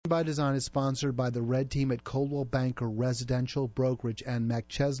by Design is sponsored by the Red Team at Coldwell Banker Residential Brokerage and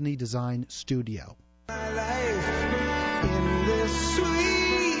McChesney Design Studio. My life in this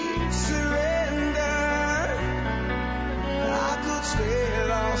sweet surrender, I could stay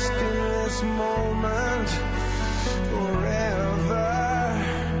lost in this moment forever.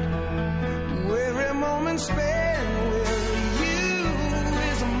 Every moment spent with you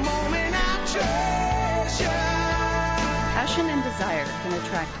is a moment I treasure. Passion and desire can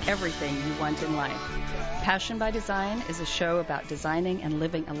attract everything you want in life. Passion by Design is a show about designing and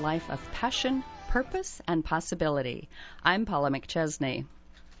living a life of passion, purpose, and possibility. I'm Paula McChesney.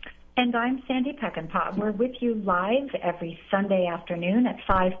 And I'm Sandy Peckinpah. We're with you live every Sunday afternoon at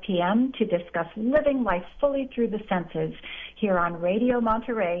 5 p.m. to discuss living life fully through the senses here on Radio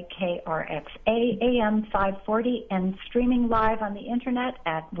Monterey, KRXA, AM 540, and streaming live on the internet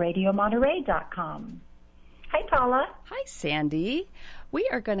at radiomonterey.com. Hi, Paula. Hi, Sandy. We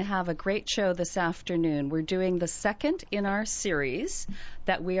are going to have a great show this afternoon. We're doing the second in our series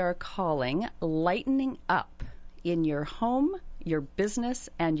that we are calling Lightening Up in Your Home, Your Business,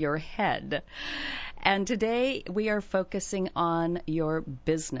 and Your Head. And today we are focusing on your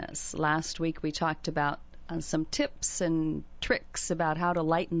business. Last week we talked about some tips and tricks about how to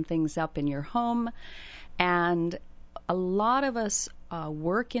lighten things up in your home. And a lot of us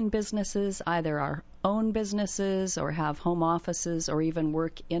work in businesses, either our own businesses or have home offices or even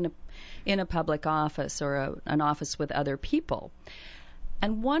work in a public office or an office with other people.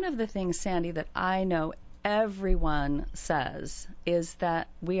 And one of the things, Sandy, that I know everyone says is that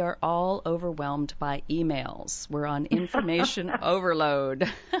we are all overwhelmed by emails. We're on information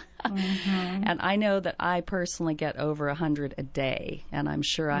overload. Mm-hmm. And I know that I personally get over 100 a day, and I'm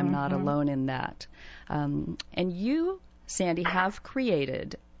sure I'm not alone in that. And you, Sandy, have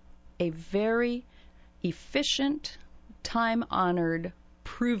created a very efficient, time-honored,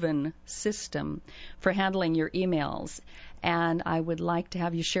 proven system for handling your emails. And I would like to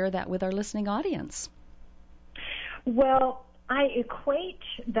have you share that with our listening audience. Well, I equate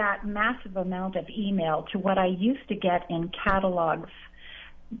that massive amount of email to what I used to get in catalogs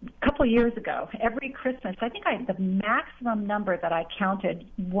a couple of years ago. Every Christmas, I think the maximum number that I counted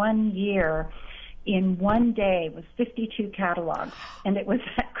one year in one day was 52 catalogs, and it was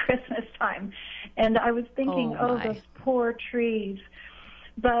at Christmas time. And I was thinking, those poor trees.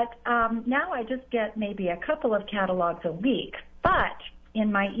 But now I just get maybe a couple of catalogs a week. But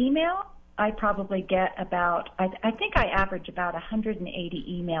in my email, I probably get about, I think I average about 180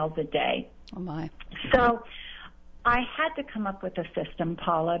 emails a day. Oh, my. So I had to come up with a system,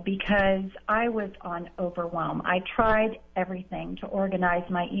 Paula, because I was on overwhelm. I tried everything to organize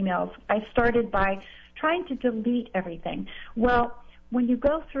my emails. I started by trying to delete everything. Well, when you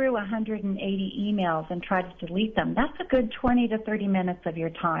go through 180 emails and try to delete them, that's a good 20 to 30 minutes of your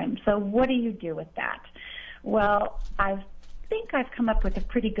time. So what do you do with that? Well, I think I've come up with a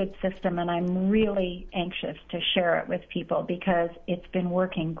pretty good system, and I'm really anxious to share it with people because it's been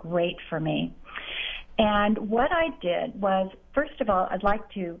working great for me. And what I did was, first of all, I'd like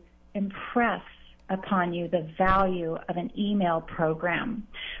to impress upon you the value of an email program,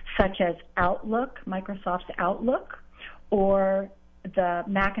 such as Outlook, Microsoft's Outlook, or the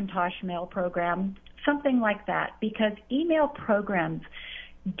Macintosh mail program, something like that, because email programs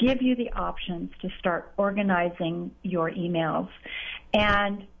give you the options to start organizing your emails.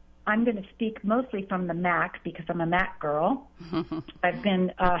 And I'm going to speak mostly from the Mac because I'm a Mac girl. I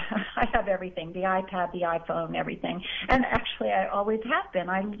have everything, the iPad, the iPhone, everything. And actually, I always have been.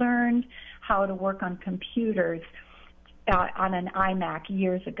 I learned how to work on computers on an iMac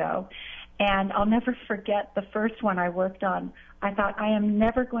years ago. And I'll never forget the first one I worked on. I thought, I am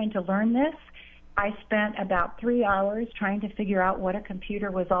never going to learn this. I spent about 3 hours trying to figure out what a computer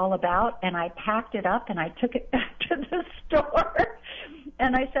was all about, and I packed it up and I took it back to the store.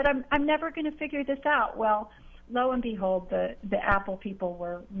 And I said, I'm never going to figure this out. Well, lo and behold, the Apple people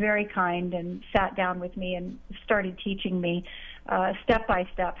were very kind and sat down with me and started teaching me step by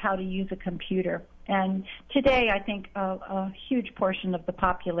step how to use a computer. And today, I think a huge portion of the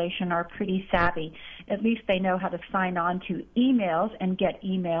population are pretty savvy. At least they know how to sign on to emails and get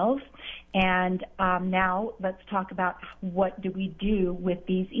emails. And now let's talk about what do we do with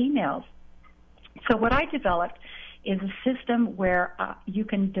these emails. So what I developed is a system where you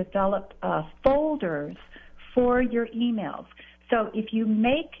can develop folders for your emails. So if you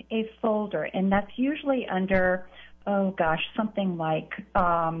make a folder, and that's usually under, something like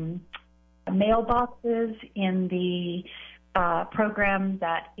mailboxes in the program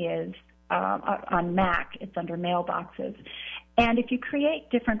that is on Mac, it's under mailboxes. And if you create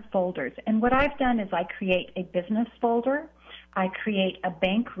different folders, and what I've done is I create a business folder, I create a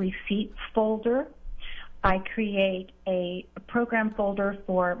bank receipts folder. I create a program folder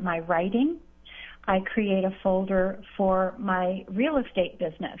for my writing. I create a folder for my real estate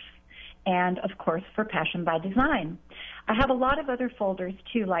business, and of course for Passion by Design. I have a lot of other folders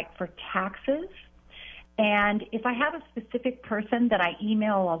too, like for taxes. And if I have a specific person that I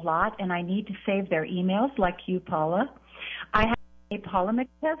email a lot and I need to save their emails, like you, Paula, I have a Paula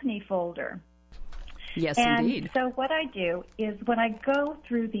McChesney folder. Yes, and indeed. So what I do is when I go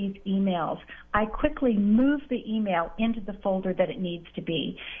through these emails, I quickly move the email into the folder that it needs to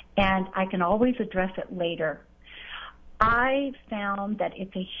be, and I can always address it later. I found that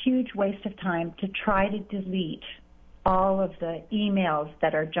it's a huge waste of time to try to delete all of the emails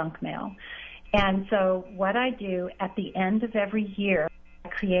that are junk mail. And so what I do at the end of every year, I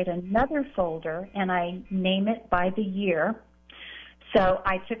create another folder and I name it by the year. So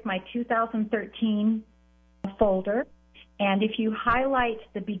I took my 2013 folder, and if you highlight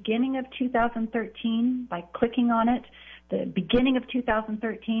the beginning of 2013 by clicking on it, the beginning of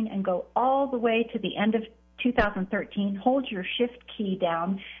 2013, and go all the way to the end of 2013, hold your shift key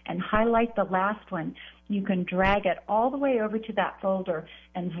down and highlight the last one. You can drag it all the way over to that folder,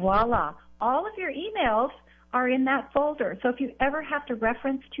 and voila, all of your emails are in that folder. So if you ever have to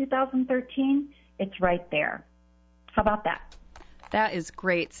reference 2013, it's right there. How about that? That is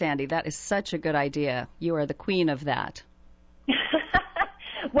great, Sandy. That is such a good idea. You are the queen of that.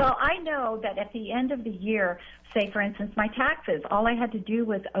 Well, I know that at the end of the year, say, for instance, my taxes, all I had to do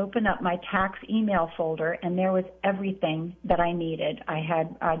was open up my tax email folder, and there was everything that I needed. I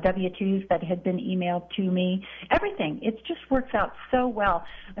had W-2s that had been emailed to me, everything. It just works out so well,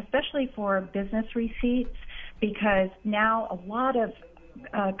 especially for business receipts, because now a lot of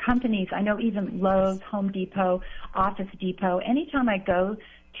companies, I know even Lowe's, Home Depot, Office Depot, anytime I go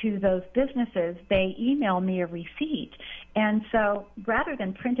to those businesses, they email me a receipt. And so rather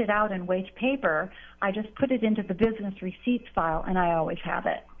than print it out and waste paper, I just put it into the business receipts file, and I always have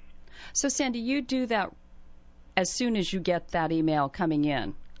it. So, Sandy, you do that as soon as you get that email coming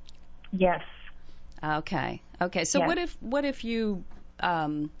in? Yes. Okay. So yes. what if you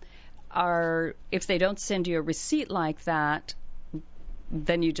if they don't send you a receipt like that,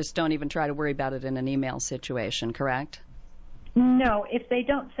 then you just don't even try to worry about it in an email situation, correct? No, if they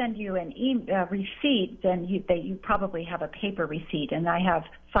don't send you an receipt, then you probably have a paper receipt, and I have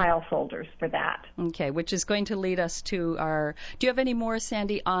file folders for that. Okay, which is going to lead us to our... Do you have any more,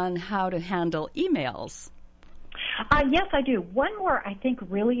 Sandy, on how to handle emails? Yes, I do. One more, I think,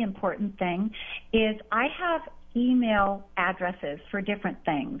 really important thing is I have email addresses for different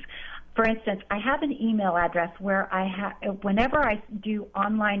things. For instance, I have an email address where whenever I do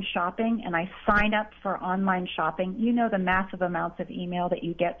online shopping and I sign up for online shopping, you know the massive amounts of email that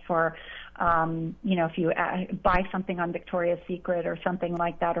you get for, if you buy something on Victoria's Secret or something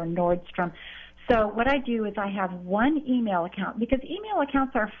like that, or Nordstrom. So what I do is I have one email account, because email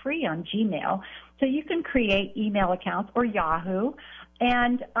accounts are free on Gmail. So you can create email accounts, or Yahoo,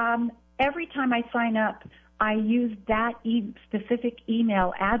 and every time I sign up, I use that specific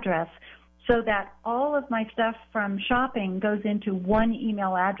email address so that all of my stuff from shopping goes into one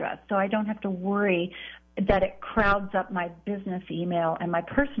email address, so I don't have to worry that it crowds up my business email and my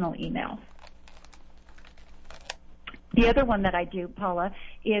personal email. The other one that I do, Paula,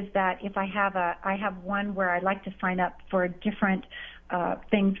 is that if I have one where I like to sign up for different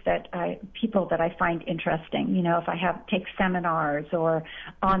things people that I find interesting. You know, if I take seminars or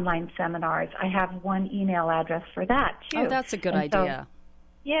online seminars, I have one email address for that too. Oh, that's a good idea.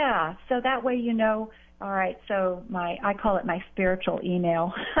 So that way all right, so I call it my spiritual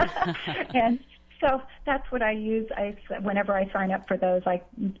email. And so that's what I use. Whenever I sign up for those, I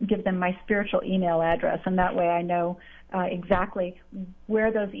give them my spiritual email address, and that way I know exactly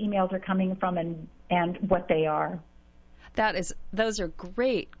where those emails are coming from and what they are. Those are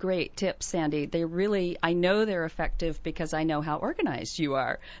great tips, Sandy. I know they're effective because I know how organized you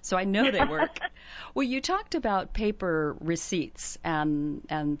are. So I know they work. Well, you talked about paper receipts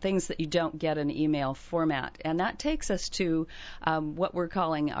and things that you don't get in email format. And that takes us to what we're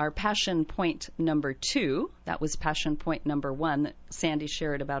calling our passion point number 2. That was passion point number 1 that Sandy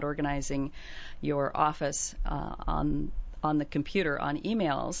shared about organizing your office on the computer on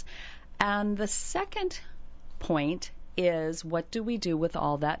emails. And the second point is, what do we do with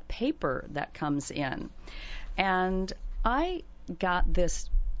all that paper that comes in? And I got this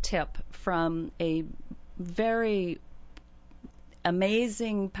tip from a very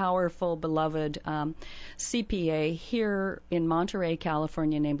amazing, powerful, beloved CPA here in Monterey,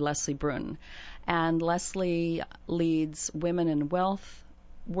 California, named Leslie Brun. And Leslie leads women in wealth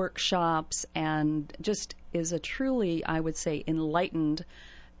workshops and just is a truly, I would say, enlightened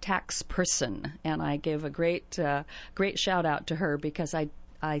tax person, and I give a great shout out to her because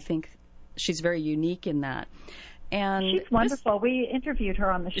I think she's very unique in that. And she's wonderful. We interviewed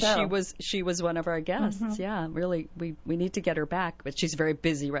her on the show. She was one of our guests. Yeah, really, we need to get her back, but she's very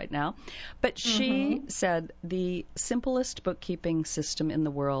busy right now. But she said the simplest bookkeeping system in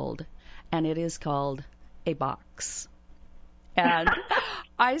the world, and it is called a box. And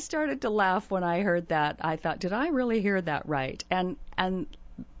I started to laugh when I heard that. I thought, did I really hear that right? And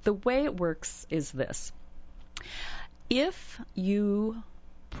the way it works is this. If you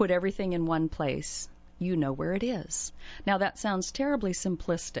put everything in one place, you know where it is. Now, that sounds terribly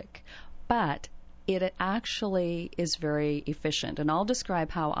simplistic, but it actually is very efficient. And I'll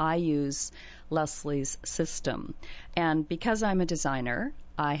describe how I use Leslie's system. And because I'm a designer,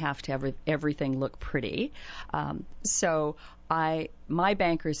 I have to have everything look pretty. So my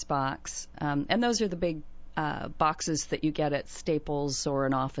banker's box, and those are the big boxes that you get at Staples or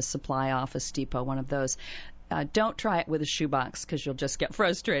an Office Supply, Office Depot, one of those. Don't try it with a shoebox because you'll just get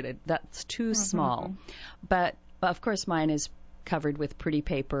frustrated. That's too small. But, of course, mine is covered with pretty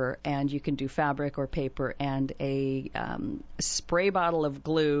paper, and you can do fabric or paper and a spray bottle of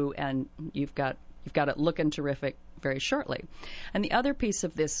glue, and you've got it looking terrific very shortly. And the other piece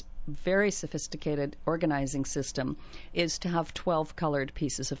of this very sophisticated organizing system is to have 12 colored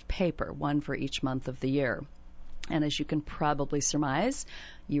pieces of paper, one for each month of the year. And as you can probably surmise,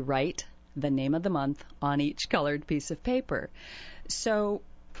 you write the name of the month on each colored piece of paper. So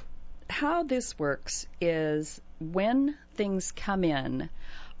how this works is when things come in,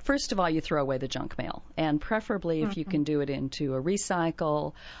 first of all, you throw away the junk mail, and preferably if you can do it into a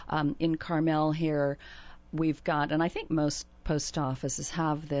recycle. In Carmel here, we've got, and I think most post offices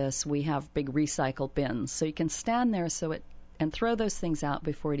have this, we have big recycle bins. So you can stand there and throw those things out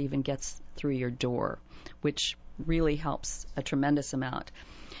before it even gets through your door, which really helps a tremendous amount.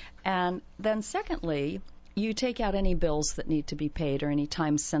 And then secondly, you take out any bills that need to be paid or any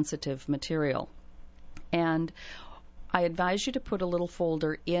time-sensitive material. And I advise you to put a little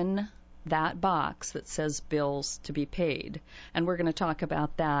folder in that box that says bills to be paid. And we're going to talk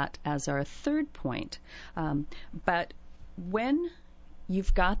about that as our third point. But when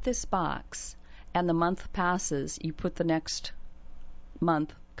you've got this box and the month passes, you put the next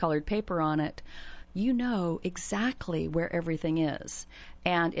month colored paper on it, you know exactly where everything is.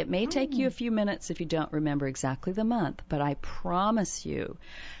 And it may take you a few minutes if you don't remember exactly the month, but I promise you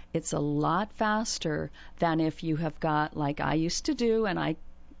it's a lot faster than if you have got, like I used to do, and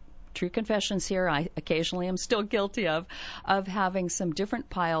true confessions here, I occasionally am still guilty of having some different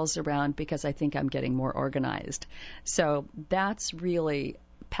piles around because I think I'm getting more organized. So that's really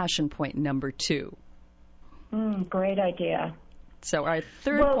passion point number 2. Great idea. So our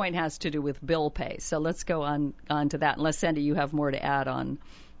third point has to do with bill pay. So let's go on to that. Unless, Sandy, you have more to add on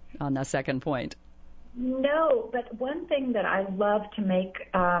the second point. No, but one thing that I love to make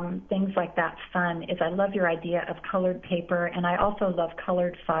things like that fun is I love your idea of colored paper, and I also love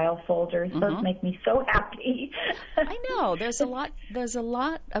colored file folders. Those make me so happy. I know. There's a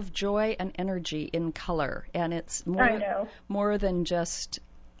lot of joy and energy in color, and it's more than just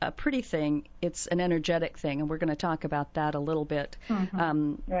a pretty thing. It's an energetic thing, and we're going to talk about that a little bit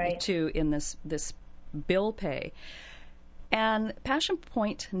too in this bill pay. And passion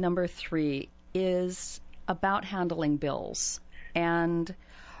point number 3 is about handling bills, and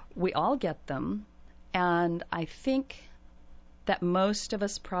we all get them, and I think that most of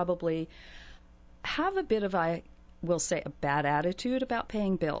us probably have a bit of, I will say, a bad attitude about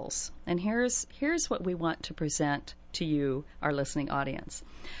paying bills. And here's what we want to present to you, our listening audience.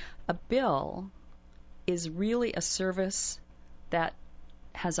 A bill is really a service that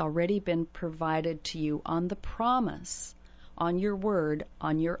has already been provided to you on the promise, on your word,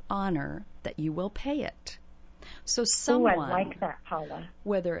 on your honor, that you will pay it. So someone, I like that, Paula.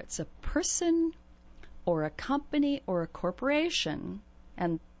 Whether it's a person or a company or a corporation,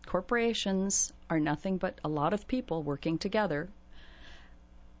 and corporations are nothing but a lot of people working together,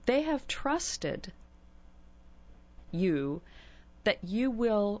 they have trusted you that you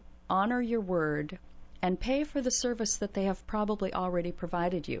will honor your word and pay for the service that they have probably already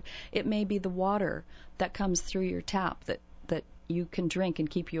provided you. It may be the water that comes through your tap that you can drink and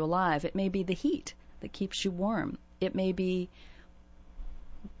keep you alive. It may be the heat that keeps you warm. It may be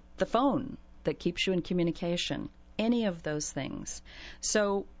the phone that keeps you in communication. Any of those things.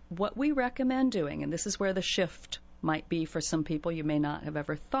 So what we recommend doing, and this is where the shift might be for some people, you may not have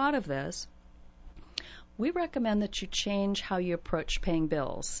ever thought of this, we recommend that you change how you approach paying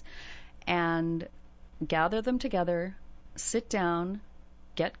bills and gather them together, sit down,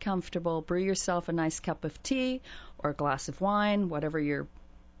 get comfortable, brew yourself a nice cup of tea or a glass of wine, whatever your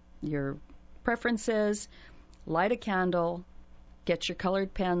preference is, light a candle, get your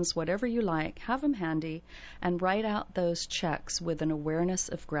colored pens, whatever you like, have them handy, and write out those checks with an awareness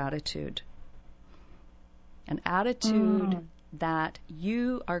of gratitude. An attitude that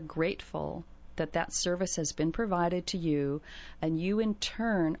you are grateful that that service has been provided to you, and you in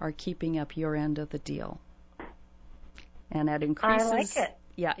turn are keeping up your end of the deal. And that increases, I like it.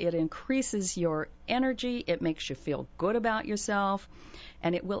 Yeah, it increases your energy, it makes you feel good about yourself,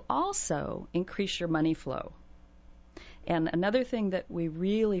 and it will also increase your money flow. And another thing that we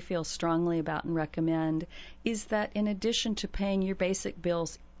really feel strongly about and recommend is that in addition to paying your basic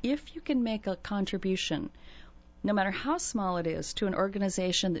bills, if you can make a contribution, no matter how small it is, to an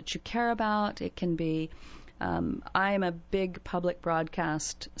organization that you care about, it can be, I am a big public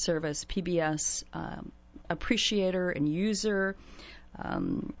broadcast service, PBS, appreciator and user,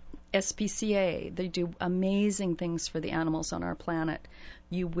 SPCA. They do amazing things for the animals on our planet.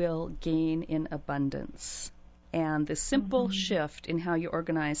 You will gain in abundance. And the simple shift in how you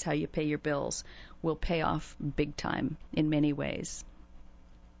organize, how you pay your bills, will pay off big time in many ways.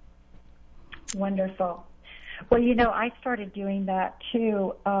 Wonderful. Well, you know, I started doing that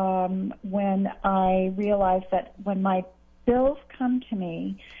too when I realized that when my bills come to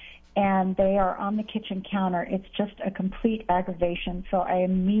me and they are on the kitchen counter, it's just a complete aggravation. So I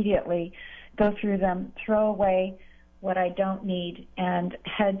immediately go through them, throw away what I don't need, and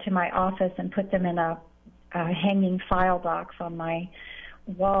head to my office and put them in a hanging file box on my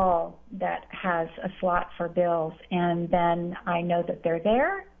wall that has a slot for bills, and then I know that they're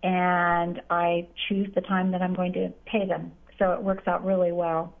there, and I choose the time that I'm going to pay them. So it works out really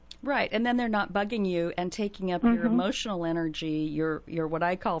well. Right, and then they're not bugging you and taking up your emotional energy, your what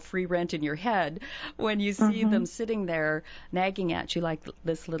I call free rent in your head, when you see them sitting there nagging at you like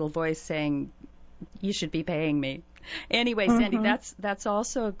this little voice saying, you should be paying me. Anyway, Sandy, that's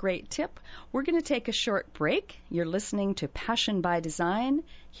also a great tip. We're going to take a short break. You're listening to Passion by Design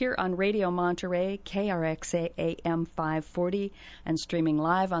here on Radio Monterey, KRXA AM 540, and streaming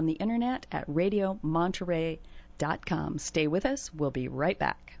live on the internet at radiomonterey.com. Stay with us. We'll be right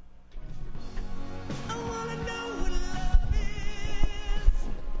back. I wanna know what love is.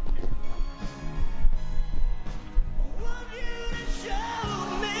 I want you to show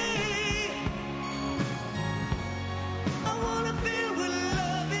me. I wanna feel what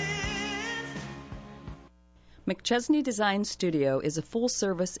love is. McChesney Design Studio is a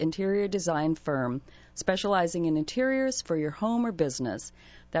full-service interior design firm specializing in interiors for your home or business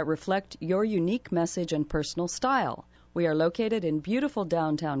that reflect your unique message and personal style. We are located in beautiful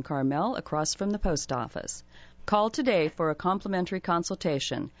downtown Carmel, across from the post office. Call today for a complimentary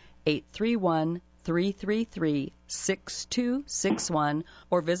consultation, 831-333-6261,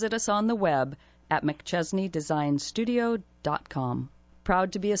 or visit us on the web at mcchesneydesignstudio.com.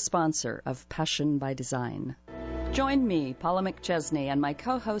 Proud to be a sponsor of Passion by Design. Join me, Paula McChesney, and my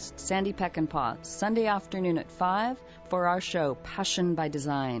co-host Sandy Peckinpah Sunday afternoon at 5 for our show Passion by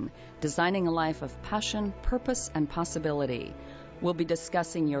Design, designing a life of passion, purpose, and possibility. We'll be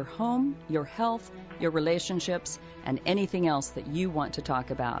discussing your home, your health, your relationships, and anything else that you want to talk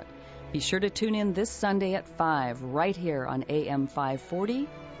about. Be sure to tune in this Sunday at 5 right here on AM 540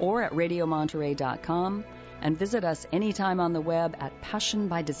 or at radiomonterey.com, and visit us anytime on the web at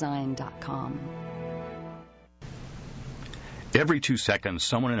passionbydesign.com. Every 2 seconds,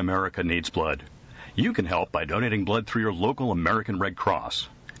 someone in America needs blood. You can help by donating blood through your local American Red Cross.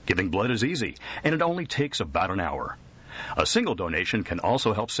 Giving blood is easy, and it only takes about an hour. A single donation can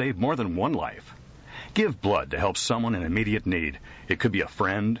also help save more than one life. Give blood to help someone in immediate need. It could be a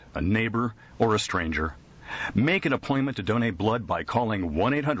friend, a neighbor, or a stranger. Make an appointment to donate blood by calling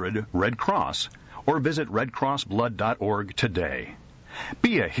 1-800-RED-CROSS or visit redcrossblood.org today.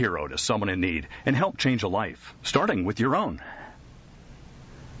 Be a hero to someone in need and help change a life, starting with your own.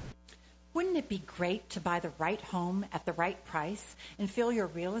 Wouldn't it be great to buy the right home at the right price and feel your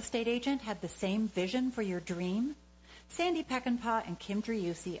real estate agent had the same vision for your dream? Sandy Peckinpah and Kim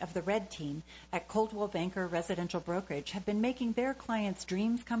Driussi of the Red Team at Coldwell Banker Residential Brokerage have been making their clients'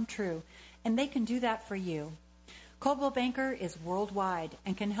 dreams come true, and they can do that for you. Coldwell Banker is worldwide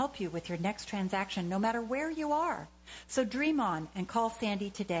and can help you with your next transaction no matter where you are. So dream on and call Sandy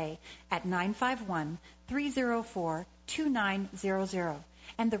today at 951-304-2900.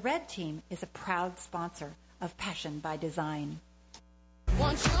 And the Red Team is a proud sponsor of Passion by Design.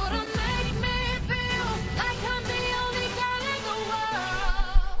 Want you to make me feel like I'm the only girl in the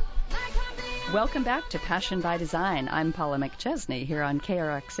world. Like I'm the only. Welcome back to Passion by Design. I'm Paula McChesney here on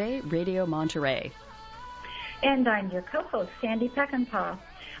KRXA Radio Monterey. And I'm your co-host, Sandy Peckinpah.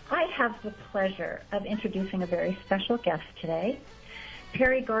 I have the pleasure of introducing a very special guest today.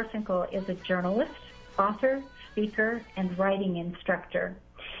 Perry Garfinkel is a journalist, author, speaker, and writing instructor.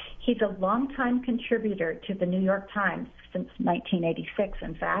 He's a longtime contributor to the New York Times since 1986,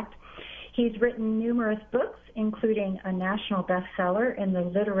 in fact. He's written numerous books, including a national bestseller in the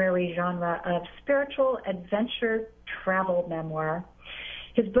literary genre of spiritual adventure travel memoir.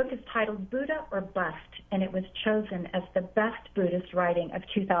 His book is titled Buddha or Bust, and it was chosen as the best Buddhist writing of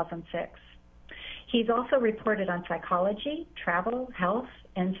 2006. He's also reported on psychology, travel, health,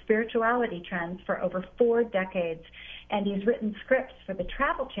 and spirituality trends for over 4 decades, and he's written scripts for the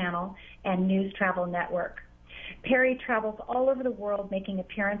Travel Channel and News Travel Network. Perry travels all over the world, making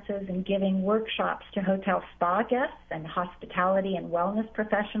appearances and giving workshops to hotel spa guests and hospitality and wellness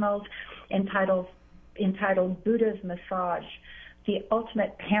professionals entitled Buddha's Massage, the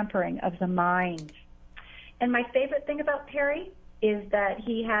ultimate pampering of the mind. And my favorite thing about Perry is that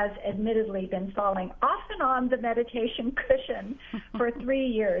he has admittedly been falling off and on the meditation cushion for 3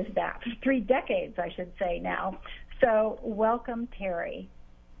 years now, 3 decades, I should say now. So welcome, Perry.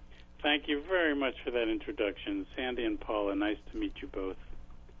 Thank you very much for that introduction. Sandy and Paula, nice to meet you both.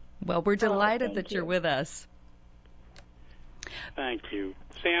 Well, we're delighted thank that you're you. with us. Thank you.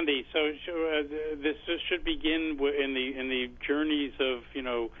 Sandy, so this should begin in the journeys of,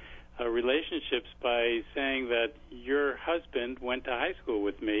 relationships by saying that your husband went to high school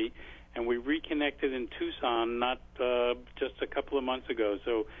with me, and we reconnected in Tucson not just a couple of months ago.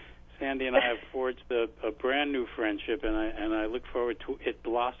 So Sandy and I have forged a brand new friendship, and I look forward to it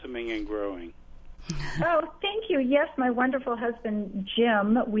blossoming and growing. Oh, thank you. Yes, my wonderful husband,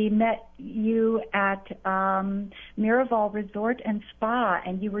 Jim, we met you at Miraval Resort and Spa,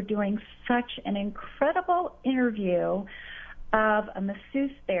 and you were doing such an incredible interview of a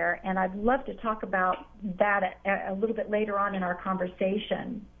masseuse there, and I'd love to talk about that a little bit later on in our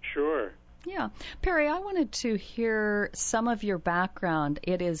conversation. Sure. Yeah. Perry, I wanted to hear some of your background.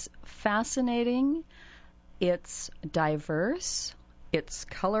 It is fascinating. It's diverse. It's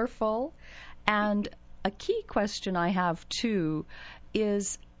colorful. And a key question I have, too,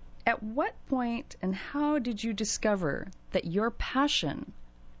 is at what point and how did you discover that your passion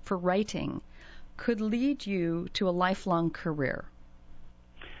for writing could lead you to a lifelong career?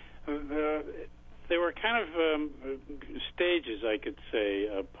 There were kind of stages, I could say,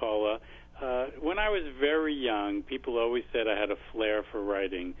 Paula. When I was very young, people always said I had a flair for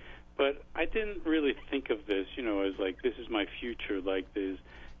writing, but I didn't really think of this, as like, this is my future, like there's,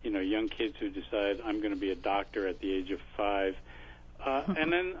 young kids who decide I'm going to be a doctor at the age of 5.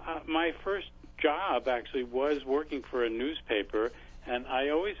 And then my first job actually was working for a newspaper, and I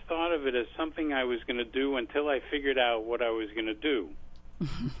always thought of it as something I was going to do until I figured out what I was going to do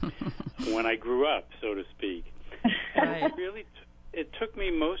when I grew up, so to speak. And it really it took me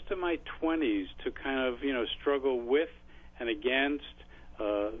most of my 20s to kind of, struggle with and against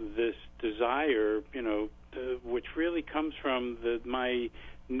this desire, which really comes from my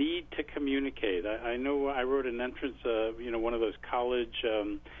need to communicate. I know I wrote an entrance, one of those college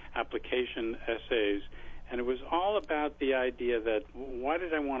application essays, and it was all about the idea that why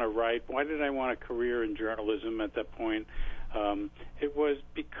did I want to write? Why did I want a career in journalism at that point? It was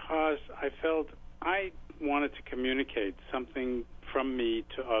because I felt I wanted to communicate something from me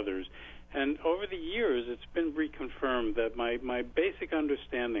to others. And over the years, it's been reconfirmed that my basic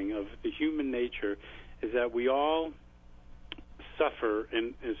understanding of the human nature is that we all suffer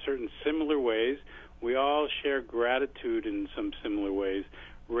in certain similar ways. We all share gratitude in some similar ways.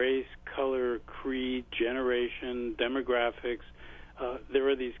 Race, color, creed, generation, demographics. There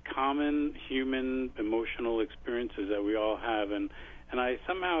are these common human emotional experiences that we all have. And I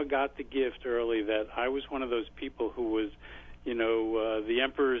somehow got the gift early that I was one of those people who was, the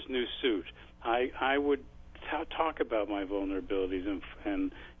emperor's new suit. I would talk about my vulnerabilities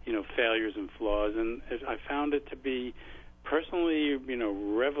and failures and flaws, and I found it to be personally,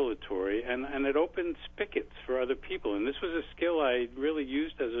 revelatory, and it opened spigots for other people. And this was a skill I really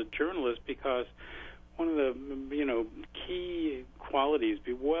used as a journalist because one of the, key qualities,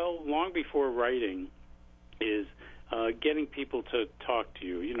 long before writing, is getting people to talk to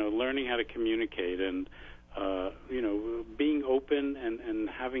you, learning how to communicate and, being open and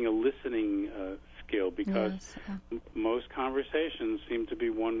having a listening skill, because most conversations seem to be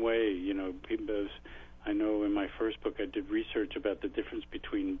one way. People, I know in my first book I did research about the difference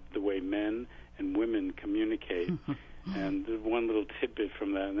between the way men and women communicate. And one little tidbit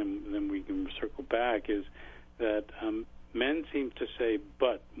from that, and then we can circle back, is that men seem to say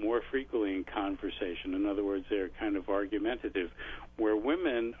but more frequently in conversation. In other words, they're kind of argumentative, where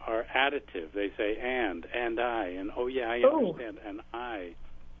women are additive. They say and I, and oh yeah, I understand, and I.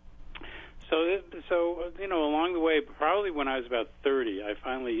 So along the way, probably when I was about 30, I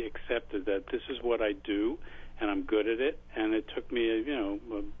finally accepted that this is what I do, and I'm good at it. And it took me,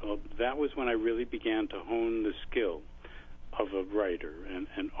 that was when I really began to hone the skill of a writer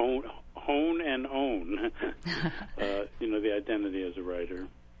and hone and own, the identity as a writer.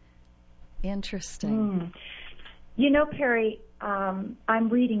 Interesting. Perry, I'm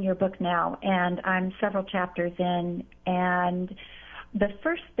reading your book now, and I'm several chapters in, and the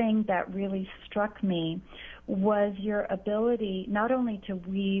first thing that really struck me was your ability not only to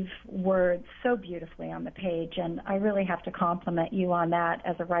weave words so beautifully on the page, and I really have to compliment you on that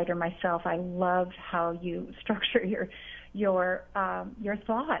as a writer myself. I love how you structure your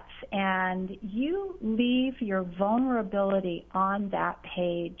thoughts, and you leave your vulnerability on that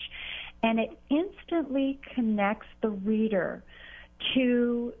page, and it instantly connects the reader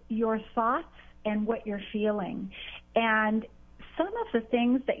to your thoughts and what you're feeling. And some of the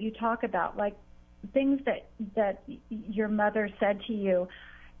things that you talk about, like things that your mother said to you,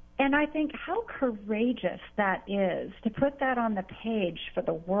 and I think how courageous that is to put that on the page for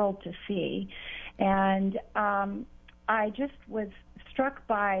the world to see. And I just was struck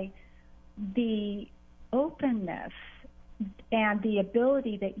by the openness and the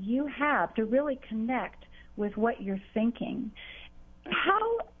ability that you have to really connect with what you're thinking.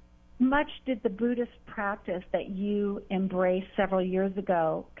 How much did the Buddhist practice that you embraced several years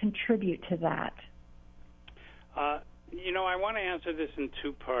ago contribute to that? I want to answer this in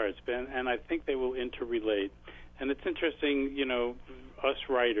two parts, Ben, and I think they will interrelate. And it's interesting, us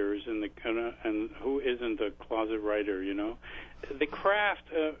writers and who isn't a closet writer, The craft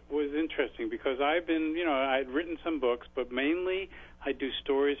was interesting because I've been, I'd written some books, but mainly I do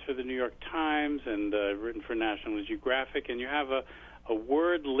stories for the New York Times and written for National Geographic, and you have a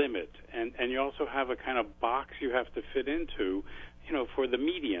word limit, and you also have a kind of box you have to fit into, for the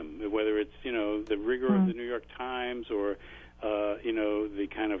medium, whether it's, the rigor of the New York Times or, the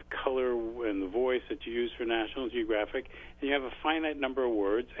kind of color and the voice that you use for National Geographic, and you have a finite number of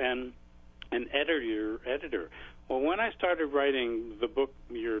words and an editor. Well, when I started writing the book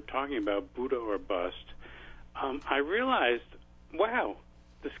you're talking about, Buddha or Bust, I realized, wow,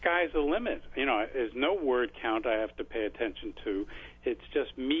 the sky's the limit. There's no word count I have to pay attention to. It's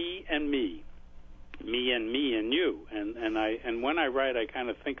just me and me and me and you. And when I write, I kind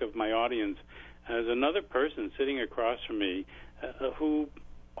of think of my audience as another person sitting across from me who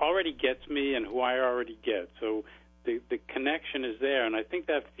already gets me and who I already get. So the connection is there, and I think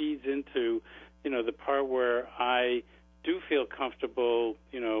that feeds into, the part where I do feel comfortable,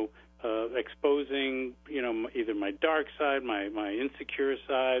 exposing, either my dark side, my insecure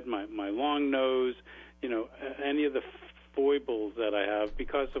side, my long nose, any of the foibles that I have,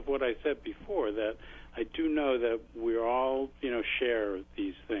 because of what I said before, that I do know that we all, share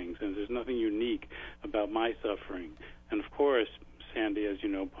these things, and there's nothing unique about my suffering. And of course, Sandy, as you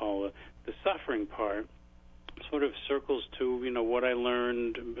know, Paula, the suffering part sort of circles to, what I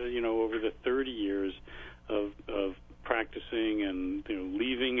learned, over the 30 years of practicing and,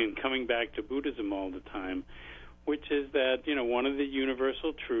 leaving and coming back to Buddhism all the time, which is that, one of the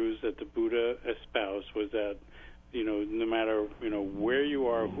universal truths that the Buddha espoused was that, no matter, where you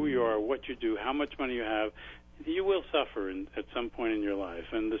are, who you are, what you do, how much money you have, you will suffer at some point in your life.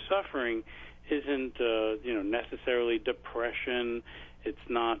 And the suffering isn't, necessarily depression. It's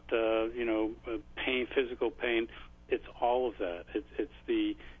not, pain, physical pain. It's all of that. It's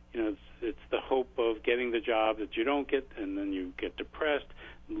the, it's the hope of getting the job that you don't get, and then you get depressed,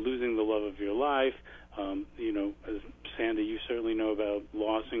 losing the love of your life. As Sandy, you certainly know about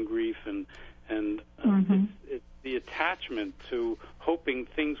loss and grief, and it's the attachment to hoping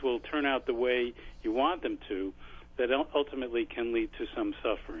things will turn out the way you want them to that ultimately can lead to some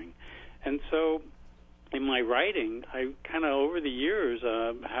suffering. And so in my writing, I kind of, over the years,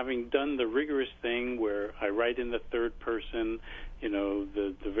 having done the rigorous thing where I write in the third person,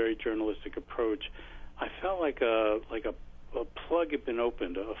 the very journalistic approach, I felt like a plug had been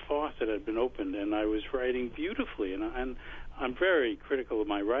opened, a faucet had been opened, and I was writing beautifully. And I'm very critical of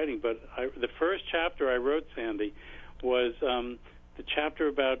my writing, but the first chapter I wrote, Sandy, was the chapter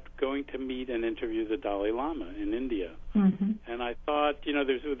about going to meet and interview the Dalai Lama in India. Mm-hmm. And I thought,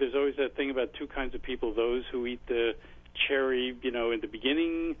 there's always that thing about two kinds of people, those who eat the cherry, in the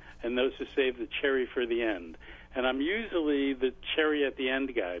beginning, and those who save the cherry for the end. And I'm usually the cherry at the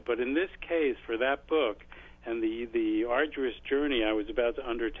end guy. But in this case, for that book, and the arduous journey I was about to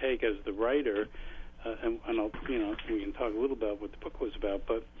undertake as the writer, and I'll, we can talk a little about what the book was about,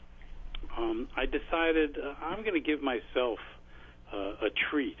 but I decided I'm going to give myself a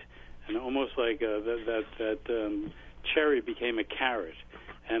treat, and almost like that cherry became a carrot.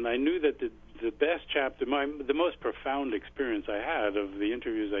 And I knew that the the best chapter, the most profound experience I had of the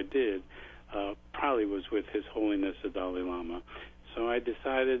interviews I did, probably was with His Holiness the Dalai Lama. So I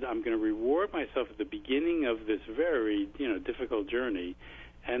decided I'm going to reward myself at the beginning of this very, difficult journey,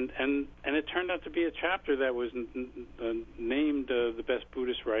 and it turned out to be a chapter that was named the best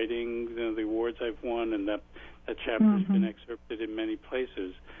Buddhist writing, the awards I've won, and that chapter has been excerpted in many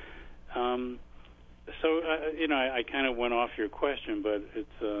places. So I kind of went off your question, but it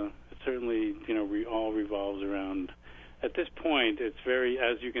certainly all revolves around. At this point, it's very,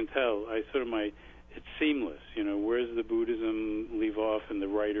 as you can tell, it's seamless. Where does the Buddhism leave off and the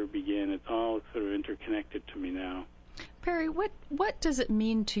writer begin? It's all sort of interconnected to me now. Perry, what does it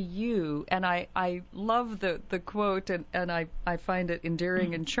mean to you? And I love the quote, and I find it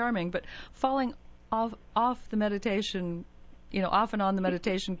endearing and charming, but falling off the meditation, off and on the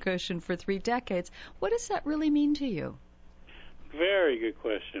meditation cushion for 3 decades, what does that really mean to you? Very good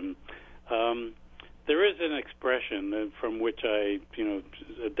question. There is an expression from which I,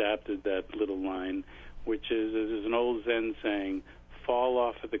 adapted that little line, which is an old Zen saying, fall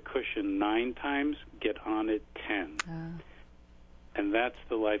off of the cushion 9 times, get on it 10. And that's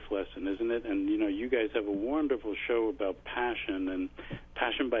the life lesson, isn't it? And, you guys have a wonderful show about passion and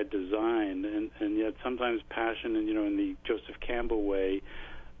passion by design, and yet sometimes passion, in the Joseph Campbell way,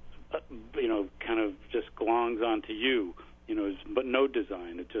 kind of just glongs onto you, but no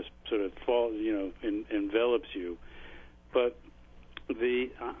design. It just sort of falls, envelops you. But the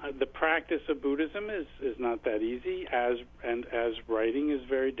practice of Buddhism is not that easy, as writing is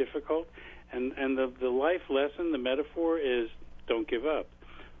very difficult, and the life lesson, the metaphor is don't give up,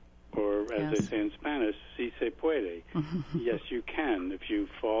 or as they say in Spanish, si se puede. Yes, you can. If you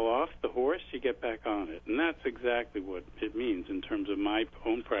fall off the horse, you get back on it, and that's exactly what it means in terms of my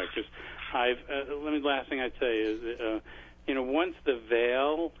own practice. Last thing I'd say is, once the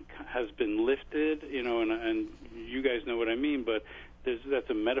veil has been lifted, and you guys know what I mean, but that's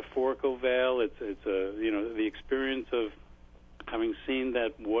a metaphorical veil. It's the experience of having seen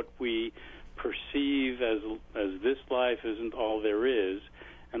that what we perceive as this life isn't all there is,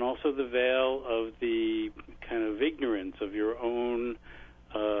 and also the veil of the kind of ignorance of your own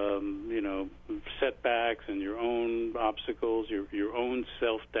setbacks and your own obstacles, your own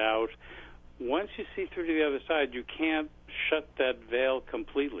self-doubt. Once you see through to the other side, you can't shut that veil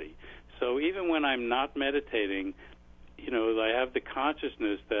completely. So even when I'm not meditating, I have the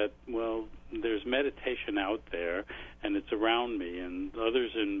consciousness that, there's meditation out there, and it's around me, and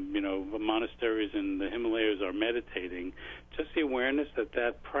others in, monasteries in the Himalayas are meditating. Just the awareness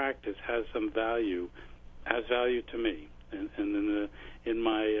that practice has some value, has value to me. And in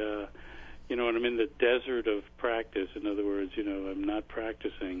my, when I'm in the desert of practice, in other words, I'm not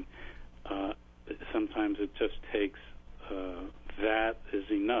practicing, sometimes it just takes that is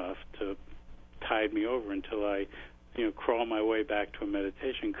enough to tide me over until I crawl my way back to a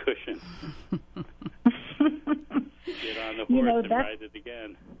meditation cushion. Get on the horse and ride it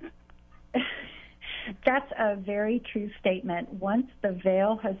again. That's a very true statement. Once the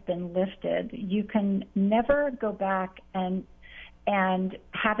veil has been lifted, you can never go back and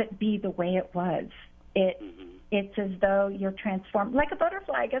have it be the way it was. It's as though you're transformed, like a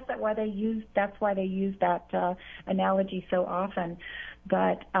butterfly. I guess that's why they use that analogy so often.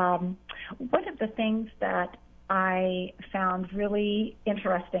 But one of the things that I found really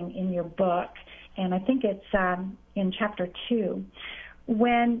interesting in your book, and I think it's in chapter 2,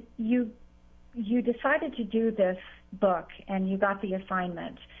 when you decided to do this book and you got the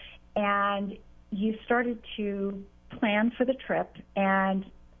assignment and you started to plan for the trip and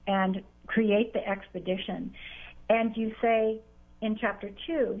create the expedition. And you say in chapter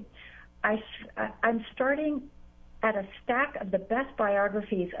 2, I'm starting at a stack of the best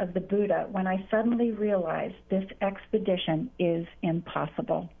biographies of the Buddha when I suddenly realized this expedition is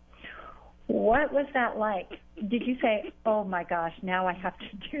impossible. What was that like? Did you say, oh my gosh, now I have to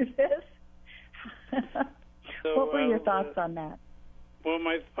do this? What were your thoughts on that? Well,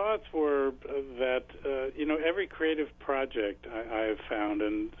 my thoughts were that, every creative project I have found,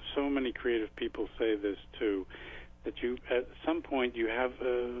 and so many creative people say this too, that you, at some point, you have,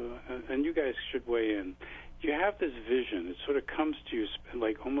 and you guys should weigh in, you have this vision. It sort of comes to you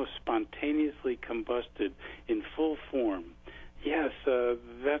like almost spontaneously combusted in full form. Yes,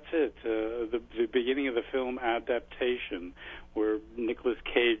 that's it. The beginning of the film Adaptation, where Nicolas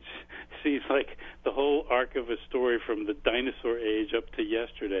Cage sees like the whole arc of a story from the dinosaur age up to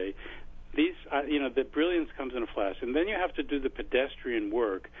yesterday. These, the brilliance comes in a flash, and then you have to do the pedestrian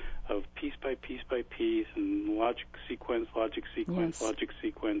work of piece by piece by piece, and logic sequence, yes. logic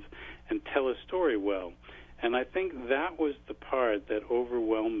sequence, and tell a story well. And I think that was the part that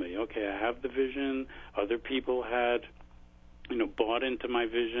overwhelmed me. Okay, I have the vision. Other people had, bought into my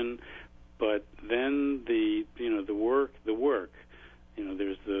vision, but then the work.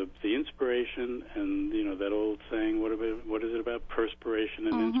 There's the inspiration, and that old saying. What is it about perspiration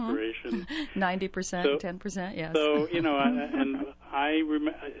and inspiration? 90%, 10%, yes. So I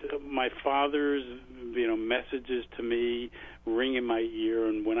remember my father's messages to me ring in my ear,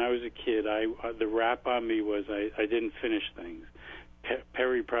 and when I was a kid, the rap on me was I didn't finish things.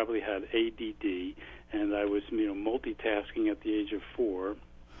 Perry probably had ADD, and I was multitasking at the age of 4.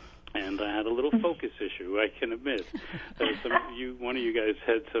 And I had a little focus issue, I can admit. One of you guys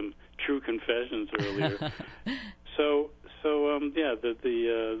had some true confessions earlier. The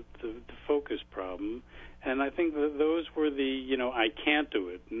focus problem, and I think that those were the I can't do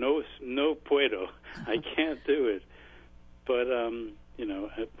it, no puedo, I can't do it. But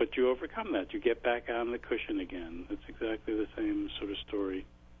but you overcome that. You get back on the cushion again. It's exactly the same sort of story.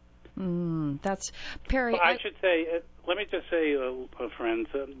 That's Perry. Well, I should say, let me just say, friends,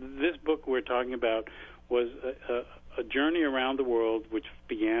 this book we're talking about was a journey around the world, which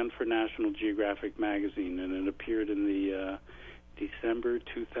began for National Geographic magazine, and it appeared in the December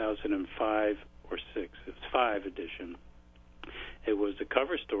 2005 or 6. It's 5 edition. It was a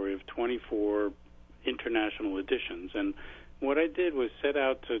cover story of 24 international editions, and what I did was set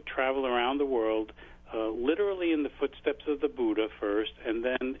out to travel around the world. Literally in the footsteps of the Buddha first, and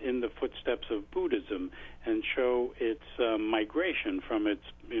then in the footsteps of Buddhism, and show its migration from its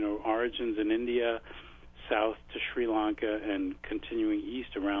origins in India, south to Sri Lanka, and continuing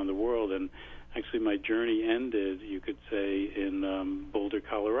east around the world. And actually, my journey ended, you could say, in Boulder,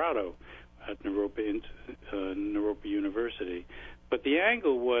 Colorado, at Naropa University. But the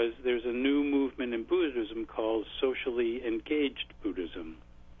angle was there's a new movement in Buddhism called socially engaged Buddhism.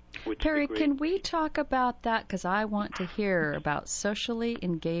 Perry, can we talk about that? Because I want to hear about socially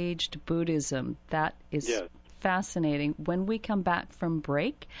engaged Buddhism. That is fascinating. When we come back from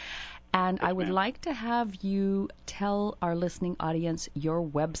break, and I would like to have you tell our listening audience your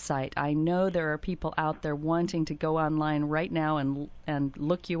website. I know there are people out there wanting to go online right now and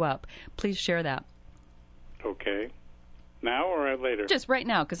look you up. Please share that. Okay. Now or later? Just right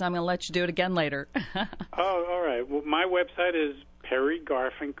now, because I'm going to let you do it again later. Oh, all right. Well, my website is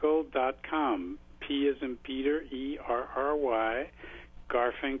perrygarfinkel.com. P as in Peter, E-R-R-Y,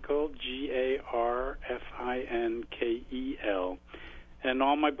 Garfinkel, G-A-R-F-I-N-K-E-L. And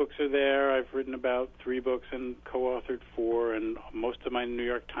all my books are there. I've written about 3 books and co-authored 4, and most of my New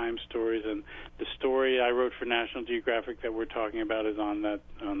York Times stories. And the story I wrote for National Geographic that we're talking about is on that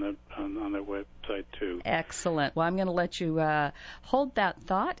website too. Excellent. Well, I'm going to let you hold that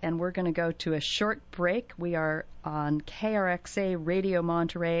thought, and we're going to go to a short break. We are on KRXA Radio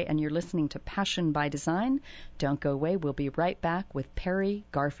Monterey, and you're listening to Passion by Design. Don't go away. We'll be right back with Perry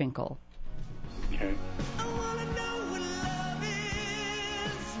Garfinkel. Okay.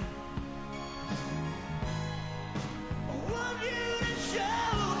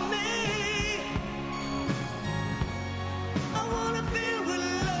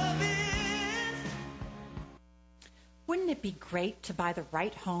 Wouldn't it be great to buy the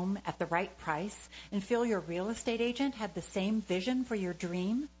right home at the right price and feel your real estate agent had the same vision for your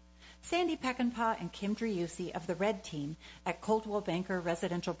dream? Sandy Peckinpah and Kim Driussi of the Red Team at Coldwell Banker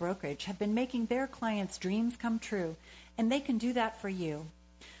Residential Brokerage have been making their clients' dreams come true, and they can do that for you.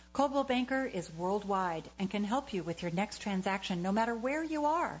 Coldwell Banker is worldwide and can help you with your next transaction no matter where you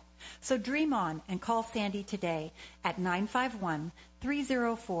are. So dream on and call Sandy today at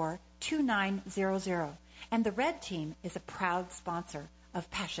 951-304-2900. And the Red Team is a proud sponsor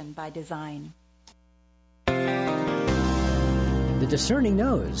of Passion by Design. The Discerning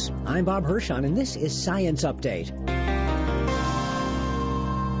Knows. I'm Bob Hirschon, and this is Science Update.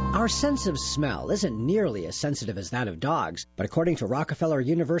 Our sense of smell isn't nearly as sensitive as that of dogs, but according to Rockefeller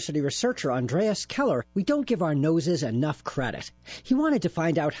University researcher Andreas Keller, we don't give our noses enough credit. He wanted to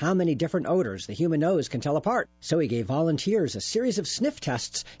find out how many different odors the human nose can tell apart, so he gave volunteers a series of sniff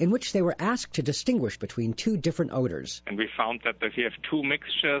tests in which they were asked to distinguish between 2 different odors. And we found that if you have 2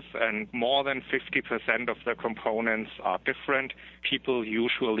 mixtures and more than 50% of the components are different, people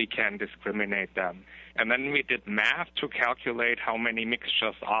usually can discriminate them. And then we did math to calculate how many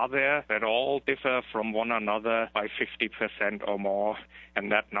mixtures are there that all differ from one another by 50% or more,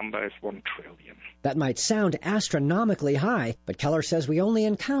 and that number is 1 trillion. That might sound astronomically high, but Keller says we only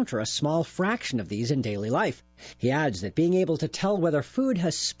encounter a small fraction of these in daily life. He adds that being able to tell whether food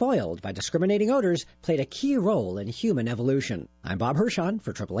has spoiled by discriminating odors played a key role in human evolution. I'm Bob Hirschon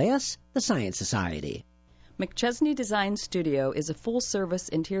for AAAS, the Science Society. McChesney Design Studio is a full-service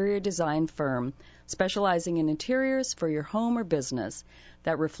interior design firm specializing in interiors for your home or business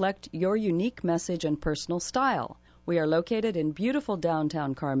that reflect your unique message and personal style. We are located in beautiful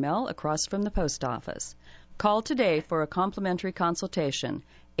downtown Carmel, across from the post office. Call today for a complimentary consultation,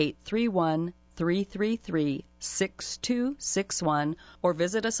 831-333-6261, or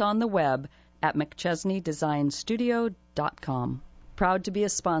visit us on the web at mcchesneydesignstudio.com. Proud to be a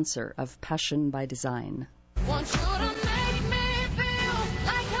sponsor of Passion by Design. Want you to make me feel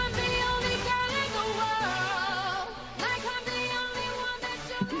like I'm the only girl in the world, like I'm the only one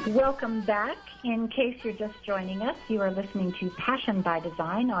that you. Welcome back. In case you're just joining us, you are listening to Passion by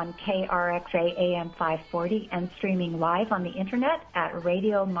Design on KRXA AM 540 and streaming live on the internet at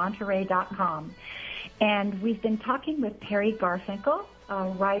radiomonterey.com. And we've been talking with Perry Garfinkel, a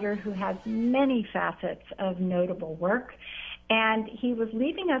writer who has many facets of notable work. And he was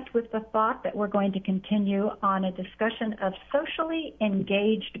leaving us with the thought that we're going to continue on a discussion of socially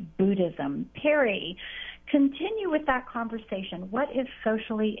engaged Buddhism. Perry, continue with that conversation. What is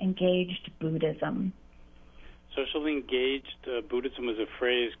socially engaged Buddhism? Socially engaged Buddhism was a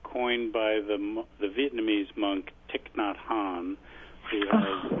phrase coined by the Vietnamese monk Thich Nhat Hanh, who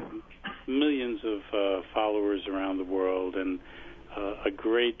has millions of followers around the world, and a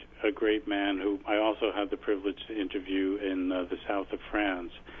great man who I also had the privilege to interview in the south of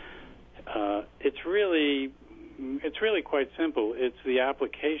France. It's really quite simple. It's the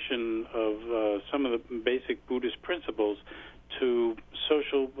application of some of the basic Buddhist principles to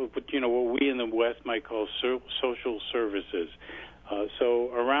social, what we in the West might call social services.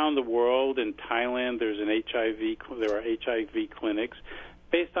 So around the world, in Thailand, there are HIV clinics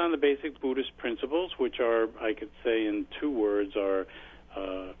based on the basic Buddhist principles, which are, I could say in two words, are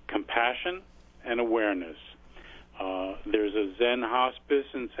compassion and awareness. There's a Zen hospice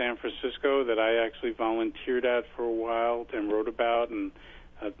in San Francisco that I actually volunteered at for a while and wrote about, and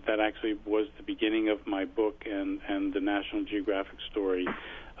that actually was the beginning of my book and the National Geographic story.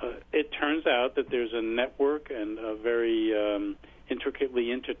 It turns out that there's a network, and a very intricately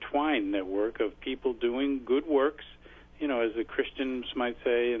intertwined network of people doing good works, as the Christians might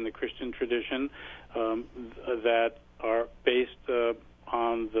say in the Christian tradition, that are based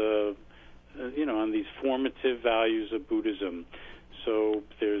on the, on these formative values of Buddhism. So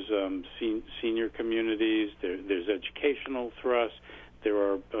there's senior communities, there's educational thrusts, there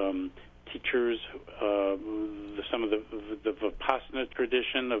are teachers, some of the Vipassana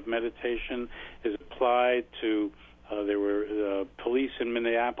tradition of meditation is applied to, there were police in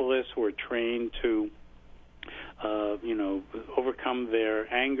Minneapolis who were trained to overcome their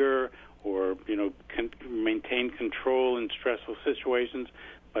anger or, maintain control in stressful situations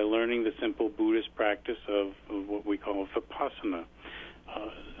by learning the simple Buddhist practice of what we call Vipassana.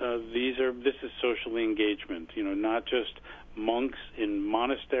 This is social engagement, not just monks in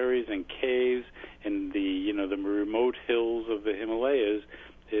monasteries and caves in the, the remote hills of the Himalayas.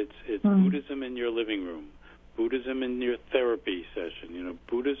 It's Buddhism in your living room, Buddhism in your therapy session,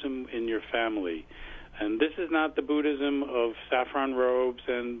 Buddhism in your family. And this is not the Buddhism of saffron robes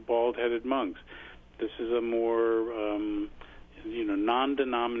and bald-headed monks. This is a more,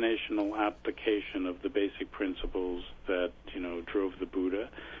 non-denominational application of the basic principles that, drove the Buddha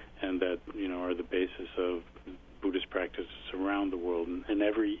and that, are the basis of Buddhist practices around the world in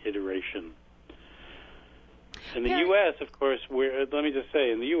every iteration. In the U.S., of course, let me just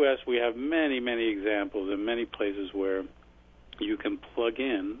say, in the U.S. we have many, many examples in many places where you can plug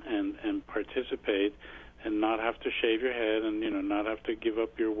in and participate and not have to shave your head and, not have to give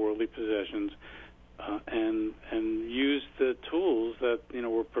up your worldly possessions and use the tools that,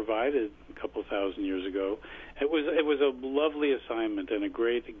 were provided a couple thousand years ago. It was a lovely assignment and a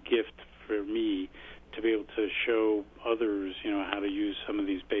great gift for me to be able to show others, how to use some of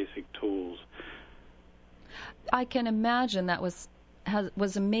these basic tools. I can imagine that was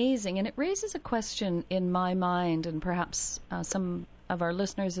amazing, and it raises a question in my mind, and perhaps some of our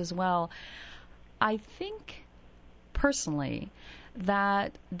listeners as well. I think personally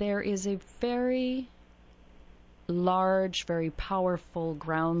that there is a very large, very powerful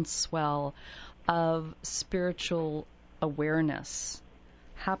groundswell of spiritual awareness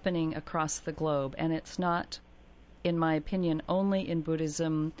happening across the globe, and it's not, in my opinion, only in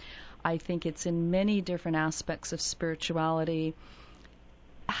Buddhism. I think it's in many different aspects of spirituality.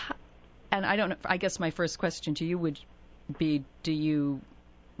 And I don't know, I guess my first question to you would be,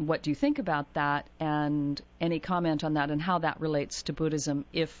 what do you think about that, and any comment on that and how that relates to Buddhism,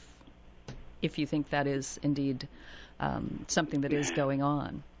 if you think that is indeed something that is going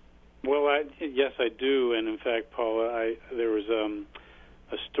on? Well, yes, I do. And in fact, Paula, there was a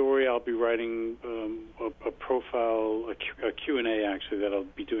story. I'll be writing a profile, a Q&A actually, that I'll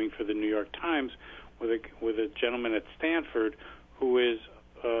be doing for the New York Times with a gentleman at Stanford who is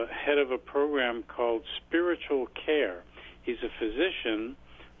head of a program called Spiritual Care. He's a physician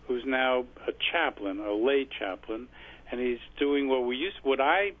who's now a chaplain, a lay chaplain, and he's doing what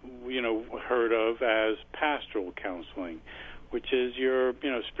I heard of as pastoral counseling, which is your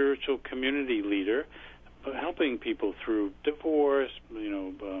spiritual community leader, helping people through divorce,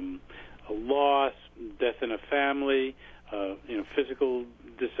 a loss, death in a family, physical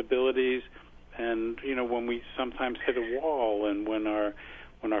disabilities, and when we sometimes hit a wall, and when our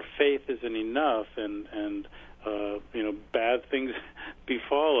faith isn't enough, and bad things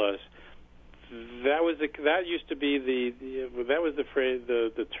befall us. That used to be that was the phrase,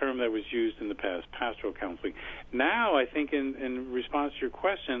 the term that was used in the past, pastoral counseling. Now, I think in response to your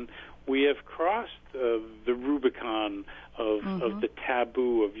question, we have crossed the Rubicon of the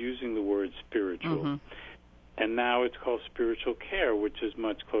taboo of using the word spiritual, and now it's called spiritual care, which is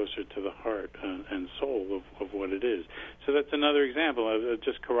much closer to the heart and soul of what it is. So that's another example of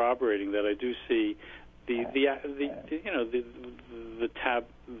just corroborating that I do see the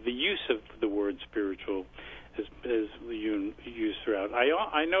use of the word spiritual is used throughout.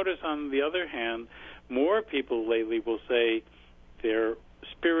 I notice, on the other hand, more people lately will say they're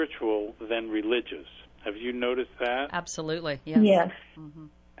spiritual than religious. Have you noticed that? Absolutely. Yes. Yes. Mm-hmm.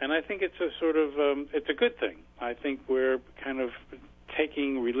 And I think it's a sort of it's a good thing. I think we're kind of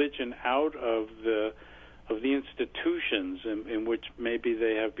taking religion out of the institutions in which maybe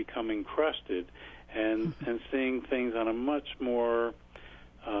they have become encrusted, and seeing things on a much more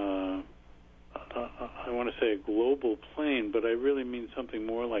I want to say a global plane, but I really mean something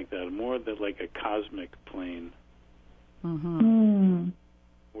more like that, more than like a cosmic plane,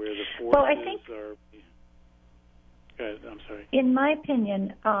 where the forces are. I'm sorry. In my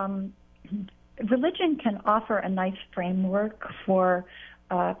opinion, religion can offer a nice framework for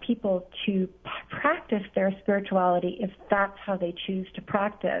people to practice their spirituality if that's how they choose to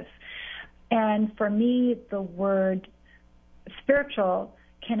practice. And for me, the word spiritual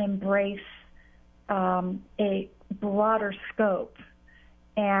can embrace a broader scope.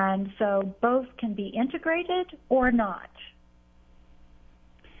 And so both can be integrated or not.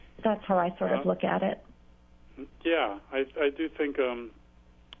 That's how I sort of look at it. Yeah, I do think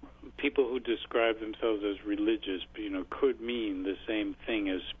people who describe themselves as religious, could mean the same thing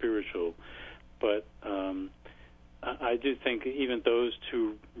as spiritual. But I do think even those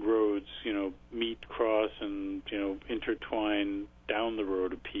two roads, meet, cross, and intertwine down the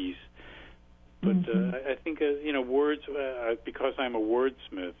road of peace. But I think words. Because I'm a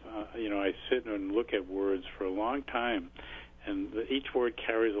wordsmith, I sit and look at words for a long time. And each word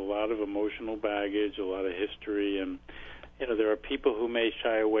carries a lot of emotional baggage, a lot of history, and there are people who may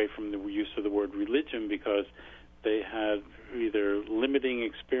shy away from the use of the word religion because they had either limiting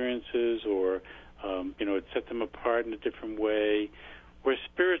experiences or it set them apart in a different way. Where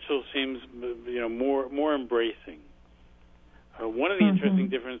spiritual seems more embracing. One of the interesting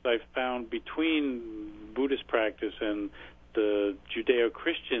differences I've found between Buddhist practice and the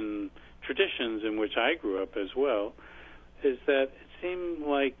Judeo-Christian traditions in which I grew up as well is that it seemed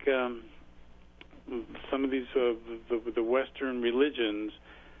like some of these the Western religions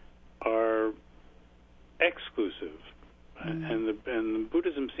are exclusive, and the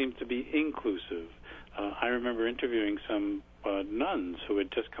Buddhism seems to be inclusive. I remember interviewing some nuns who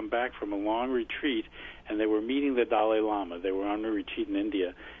had just come back from a long retreat, and they were meeting the Dalai Lama. They were on a retreat in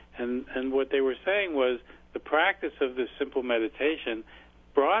India, and what they were saying was the practice of this simple meditation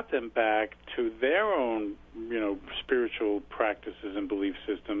brought them back to their own, spiritual practices and belief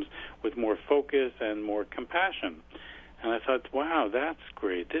systems with more focus and more compassion. And I thought, wow, that's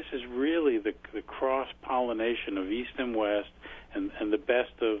great. This is really the cross-pollination of East and West, and the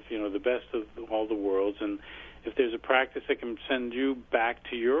best of the best of all the worlds. And if there's a practice that can send you back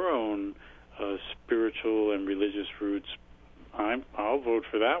to your own spiritual and religious roots, I'll vote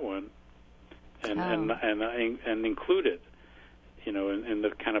for that one, and include it. In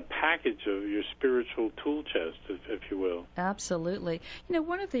the kind of package of your spiritual tool chest, if you will. Absolutely.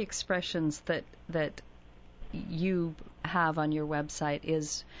 One of the expressions that you have on your website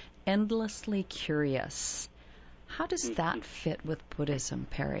is endlessly curious. How does that fit with Buddhism,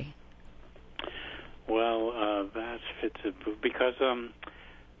 Perry? Well, that fits it because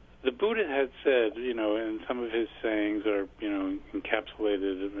the Buddha had said, and some of his sayings are,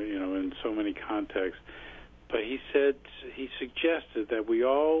 encapsulated, in so many contexts. But he suggested that we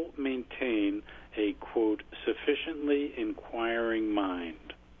all maintain a, quote, sufficiently inquiring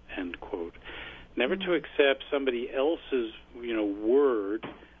mind, end quote. Never to accept somebody else's, word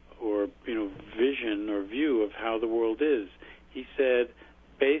world is. He said,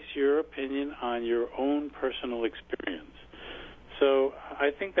 base your opinion on your own personal experience. So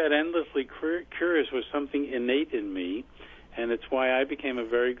I think that endlessly curious was something innate in me, and it's why I became a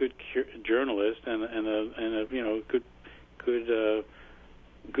very good journalist and a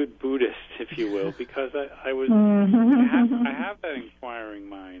good Buddhist, if you will, because I have that inquiring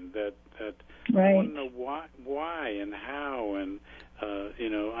mind that right. I want to know why and how, and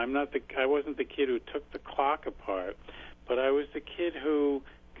I wasn't the kid who took the clock apart, but I was the kid who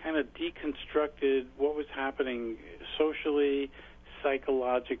kind of deconstructed what was happening socially,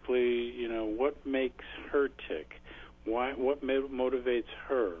 psychologically. What makes her tick, what motivates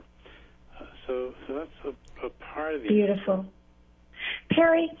her. So that's a part of the beautiful.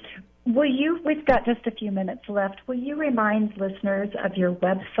 Perry, we've got just a few minutes left. Will you remind listeners of your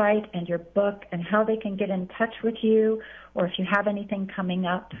website and your book and how they can get in touch with you, or if you have anything coming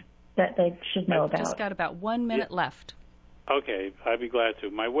up that they should know about? I've just got about 1 minute left. Okay, I'd be glad to.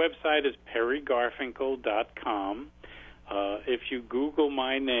 My website is perrygarfinkel.com. If you Google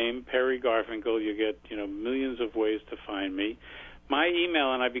my name, Perry Garfinkel, you get millions of ways to find me. My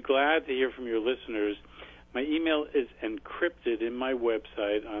email, and I'd be glad to hear from your listeners, my email is encrypted in my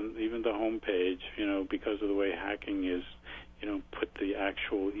website on even the home page, because of the way hacking is, put the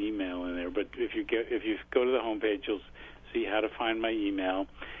actual email in there. But if you go to the home page, you'll see how to find my email.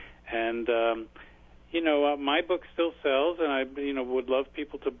 And my book still sells, and I would love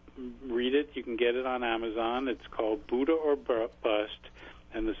people to read it. You can get it on Amazon. It's called Buddha or Bust,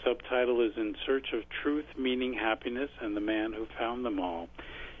 and the subtitle is In Search of Truth, Meaning, Happiness, and the Man Who Found Them All.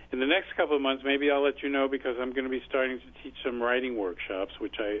 In the next couple of months, maybe I'll let you know, because I'm going to be starting to teach some writing workshops,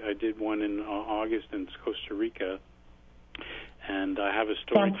 which I did one in August in Costa Rica, and I have a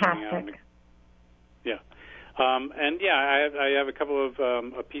story coming out. Yeah. I have a couple of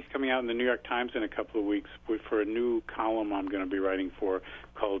a piece coming out in the New York Times in a couple of weeks for a new column I'm going to be writing for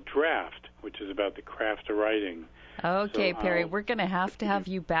called Draft, which is about the craft of writing. Okay, Perry, we're going to have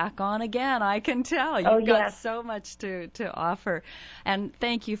you back on again, I can tell. You've got so much to offer. And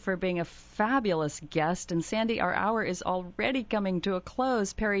thank you for being a fabulous guest. And Sandy, our hour is already coming to a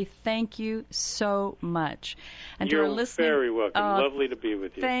close. Perry, thank you so much. And You're to our listening, very welcome. Lovely to be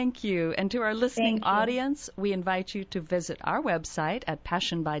with you. Thank you. And to our listening audience, we invite you to visit our website at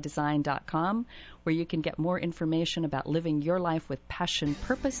passionbydesign.com, where you can get more information about living your life with passion,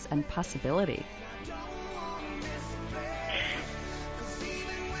 purpose, and possibility.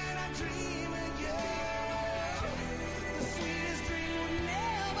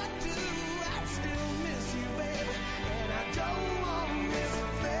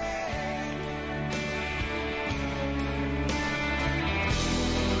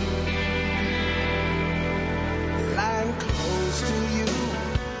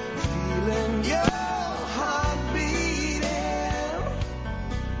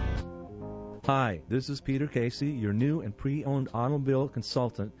 Hi, this is Peter Casey, your new and pre-owned automobile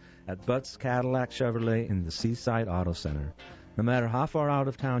consultant at Butts Cadillac Chevrolet in the Seaside Auto Center. No matter how far out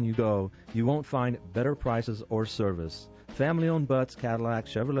of town you go, you won't find better prices or service. Family-owned Butts Cadillac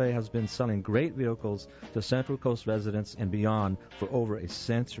Chevrolet has been selling great vehicles to Central Coast residents and beyond for over a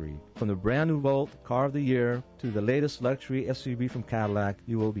century. From the brand new Volt, Car of the Year, to the latest luxury SUV from Cadillac,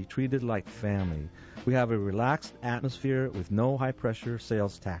 you will be treated like family. We have a relaxed atmosphere with no high-pressure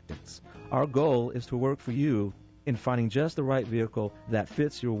sales tactics. Our goal is to work for you in finding just the right vehicle that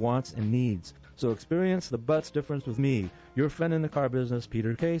fits your wants and needs. So experience the Butts difference with me, your friend in the car business,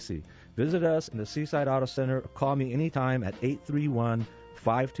 Peter Casey. Visit us in the Seaside Auto Center or call me anytime at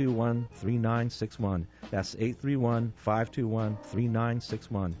 831-521-3961. That's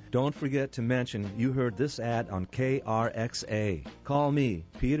 831-521-3961. Don't forget to mention you heard this ad on KRXA. Call me,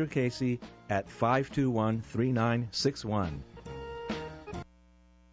 Peter Casey, at 521-3961.